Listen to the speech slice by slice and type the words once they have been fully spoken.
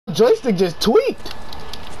Joystick just tweaked.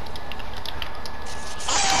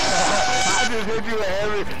 I just hit you with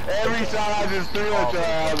every shot I just threw at your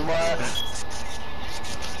ass, man.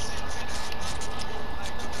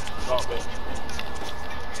 Oh, man.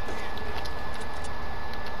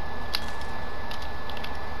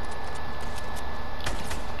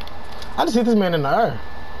 I just hit this man in the air.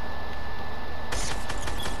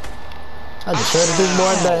 I just shredded this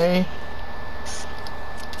boy dang.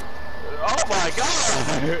 Oh my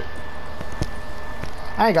god!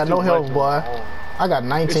 I ain't got no health, boy. I got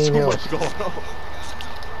 19 health.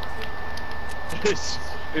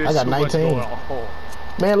 I got 19.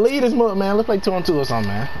 Man, lead this mother, man. Let's play 2-on-2 or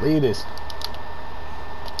something, man. Lead this.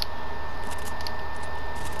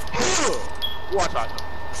 Watch out.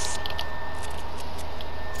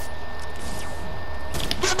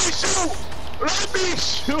 Let me shoot! Let me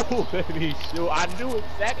shoot! Let me shoot. I knew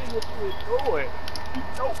exactly what you were doing.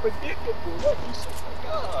 You're so predictable. Let me shoot. My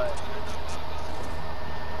God.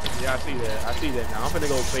 Yeah, I see that. I see that now. I'm gonna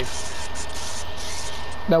go face.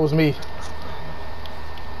 That was me.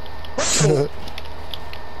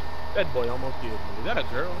 That boy almost killed me. Is that a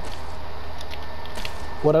girl?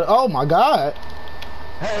 What? Oh my God!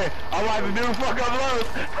 Hey, I like to do fuck up lows.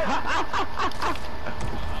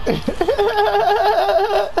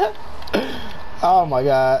 Oh my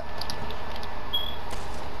God!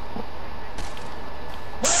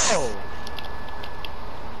 Whoa!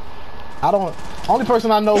 I don't. Only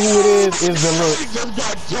person I know who it is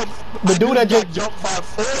the dude that just jumped by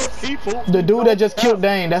 4 people. the dude that just killed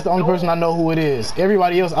Dane. That's the only person I know who it is.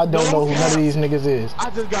 Everybody else, I don't know who none of these niggas is. I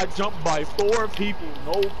just got jumped by 4 people.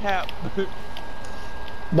 No cap.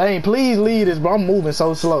 Dane, please lead us, bro. I'm moving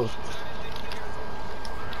so slow.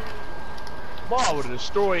 Boy, I would have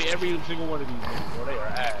destroyed every single one of these niggas. Bro, they are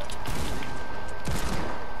ass.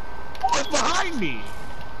 What's behind me?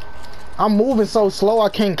 I'm moving so slow, I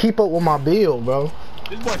can't keep up with my build, bro.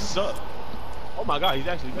 This boy sucks. Oh my God, he's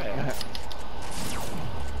actually bad.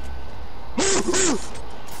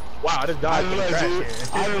 Wow, I just died.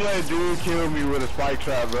 I just let dude kill me with a spike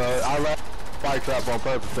trap, bro. I let spike trap on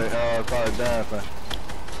purpose and started dancing.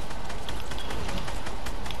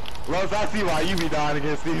 Los, I see why you be dying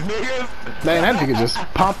against these niggas. Man, that nigga just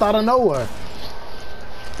popped out of nowhere.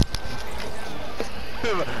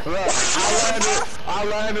 Look, I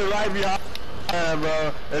landed right behind him,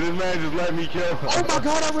 bro, and this man just let me kill him. Oh my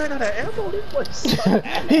God, I ran out of ammo. This boy sucks.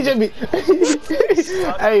 He just be.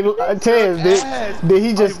 Hey, Tez, did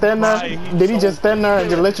he just stand there? Did he just stand there and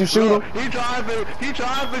just let you shoot him? He tried to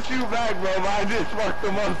shoot back, bro, but I just fucked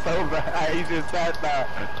him up so bad. He just sat there.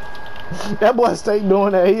 That boy stay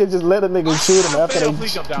doing that. He just let a nigga shoot him after they.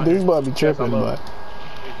 These boys be tripping, but.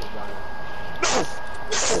 No!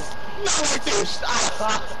 Not like this!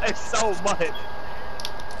 It's so much.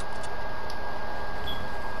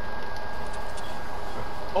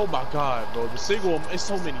 Oh my God, bro. The single, it's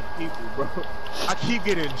so many people, bro. I keep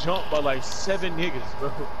getting jumped by like 7 niggas,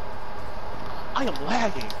 bro. I am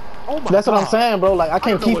lagging. Oh my God. That's what I'm saying, bro. Like I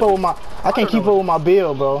can't keep up with my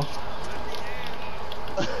build, bro.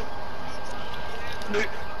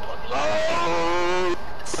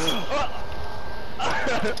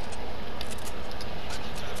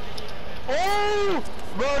 Oh,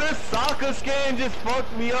 bro, this soccer skin just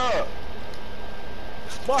fucked me up.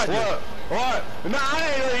 What? What? Nah,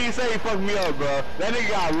 I ain't let you say he fucked me up, bro. That nigga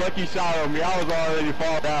got a lucky shot on me. I was already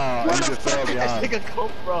falling down. Where the fuck did this nigga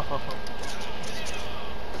come from?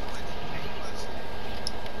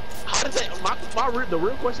 How did the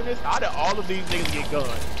real question is, how did all of these niggas get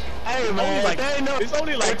guns? Hey man, it's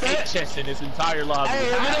only like 8 chests in this entire lobby.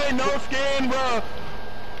 Hey, if it ain't no skin, bro,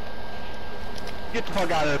 get the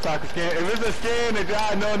fuck out of the soccer skin. If it's a skin that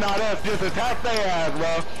y'all know not us, just attack their ass,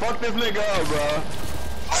 bro. Fuck this nigga up, bro.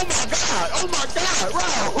 Oh my God,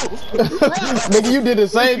 bro. Nigga, you did the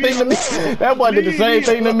same thing to me. That boy did the same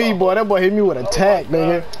thing to me, boy. That boy hit me with a tack,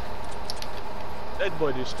 nigga. That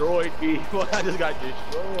boy destroyed me. Boy, I just got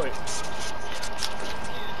destroyed.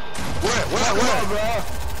 Where, bro?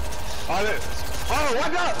 Oh,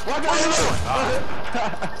 watch out!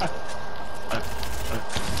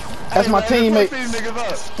 That's my teammate.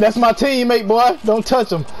 That's my teammate, boy. Don't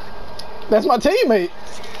touch him. That's my teammate.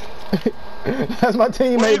 That's my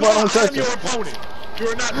teammate, boy. Don't touch him. I am your opponent. You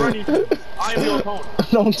are not running. I am your opponent.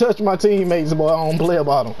 Don't touch my teammates, boy. I don't play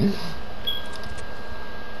about them.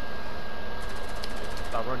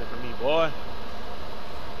 Stop running from me, boy.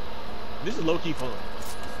 This is low-key fun.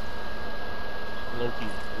 Low-key.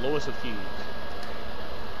 Lowest of keys.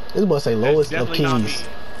 This boy say lowest of keys.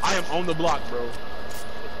 I am on the block, bro.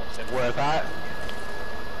 Where's that?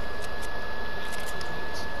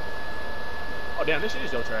 Oh damn, this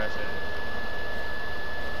is your trash ass.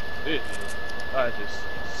 This, I just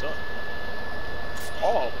suck.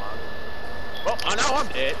 Oh my. Well, now I'm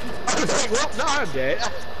dead. Well, now I'm dead.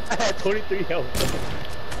 I had 23 health.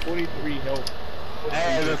 23 health.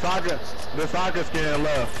 Hey, the soccer skin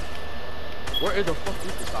left. Where is the fuck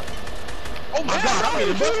is the soccer? Oh my god, I'm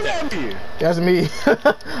getting bucked at me. That's me.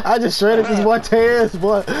 I just shredded this boy Taz,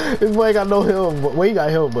 boy. This boy ain't got no health. Well, he got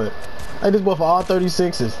health, but I this boy for all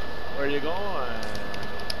 36s. Where you going?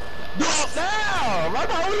 Drop down! Right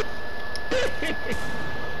now.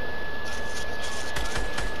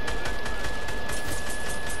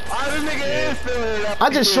 This nigga is still here. I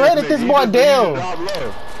just shredded this boy Dale.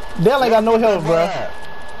 Dale ain't got no health, bro.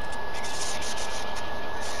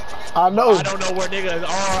 I know. I don't know where niggas are.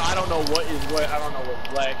 I don't know what is what. I don't know what's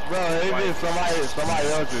black. Bro, it's just somebody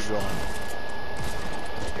else is going.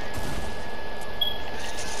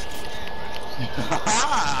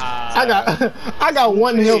 I got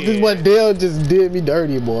one health. This boy Dale just did me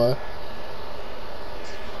dirty, boy.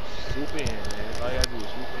 Swoop in, man. All you gotta do is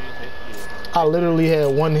swoop in, take the kill. I literally had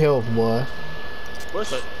one health, boy.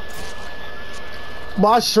 What's up? But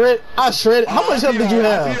I shredded. How much health did you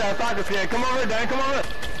have? I see that soccer skin. Come over, Dan. Come over.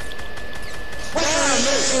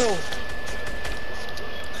 Oh,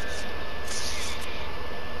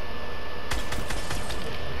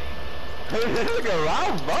 Nigga,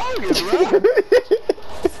 I'm bogus, bro.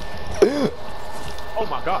 oh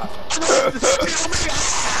my god.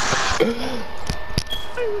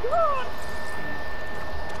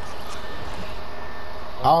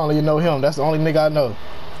 I don't even know him. That's the only nigga I know.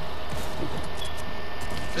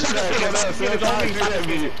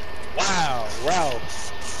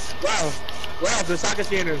 Wow, the soccer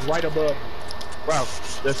skin is right above me. Wow,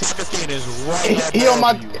 the soccer skin is right above He on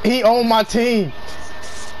my you. he on my team.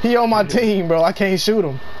 He on my team, bro. I can't shoot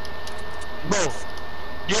him. Bro,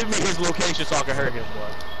 give me his location so I can hurt him, boy.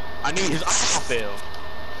 I need his fail.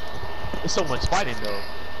 There's so much fighting though.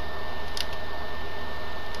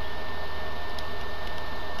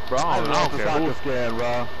 Bro, I don't care. Soccer skin,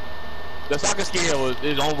 bro. The soccer skin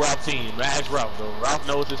is on Ralph's team. Ask Ralph though. Ralph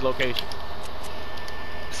knows his location.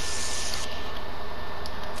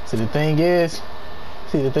 See the thing is,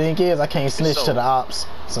 I can't snitch to the ops,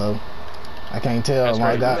 so I can't tell him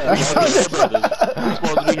like that. We're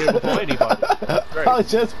supposed to be here before anybody. I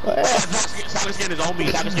was just playing. Soccer skin is on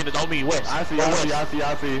me. Soccer skin is on me. West. I see.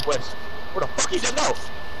 West. Where the fuck he just go?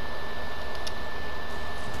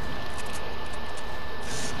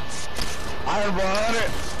 Iron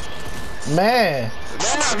 100. Man.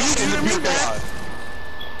 Damn, you didn't beat that.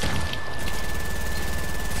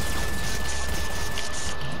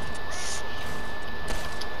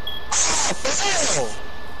 Fail!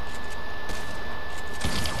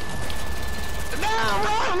 Nah,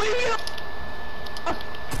 bro, leave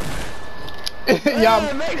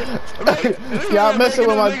Y'all messing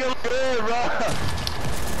with my.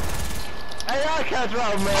 Hey, y'all catch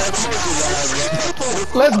up, man.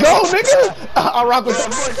 Let's go, nigga. I rock with this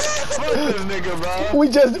nigga, bro.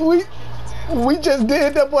 We just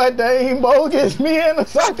did that boy Dame bogus. Me and the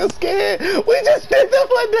soccer skin. We just did that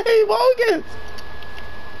boy Dame bogus.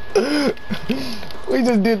 We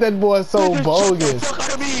just did that boy so bogus. The fuck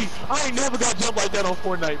out of me. I ain't never got jumped like that on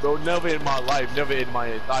Fortnite, bro. Never in my life. Never in my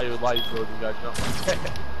entire life, bro. You got jumped like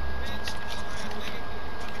that.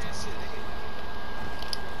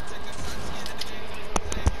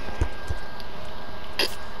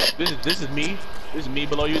 This is me. This is me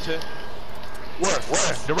below you, Tim. Where?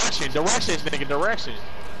 Directions, nigga, directions.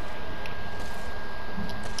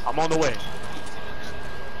 I'm on the way.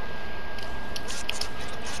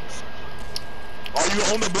 Are you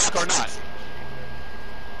on the block or not?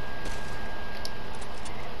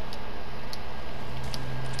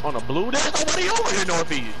 On the blue? There's nobody over here,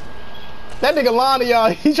 Northeast. That nigga lying to y'all.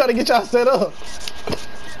 He trying to get y'all set up.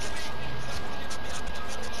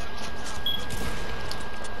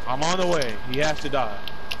 I'm on the way. He has to die.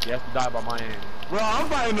 He has to die by my hand. Bro, I'm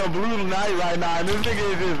fighting a blue knight right now, and this nigga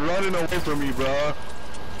is just running away from me, bro.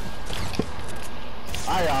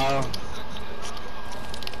 I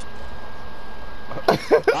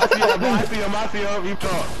see him. He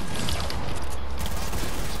talk.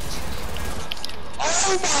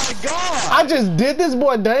 Oh my god! I just did this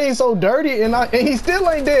boy Dane so dirty, and he still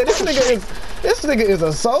ain't dead. This nigga is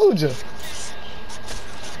a soldier.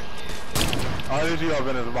 Oh, there's you up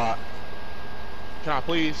in his spot. Can I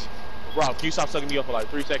please? Rob, can you stop sucking me up for like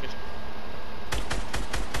 3 seconds?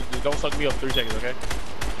 Just don't suck me up 3 seconds, okay?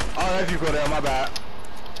 Oh, that's you go there, my bad.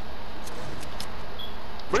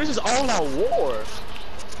 But this is all out war.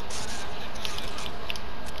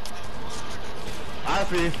 I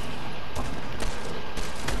see.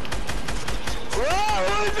 Whoa,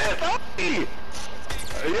 who is this? Oh,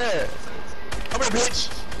 Yeah. Come here, bitch.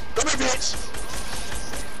 Come here, bitch.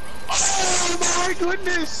 Oh my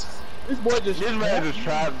goodness. This boy just. This man just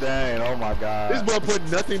trapped down. Oh my god. This boy put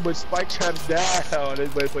nothing but spike traps down.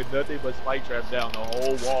 This boy put nothing but spike traps down the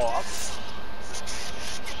whole wall.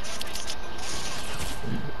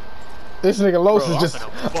 This nigga Los is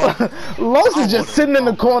just Los is just sitting in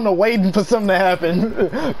the corner waiting for something to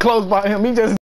happen. Close by him. He just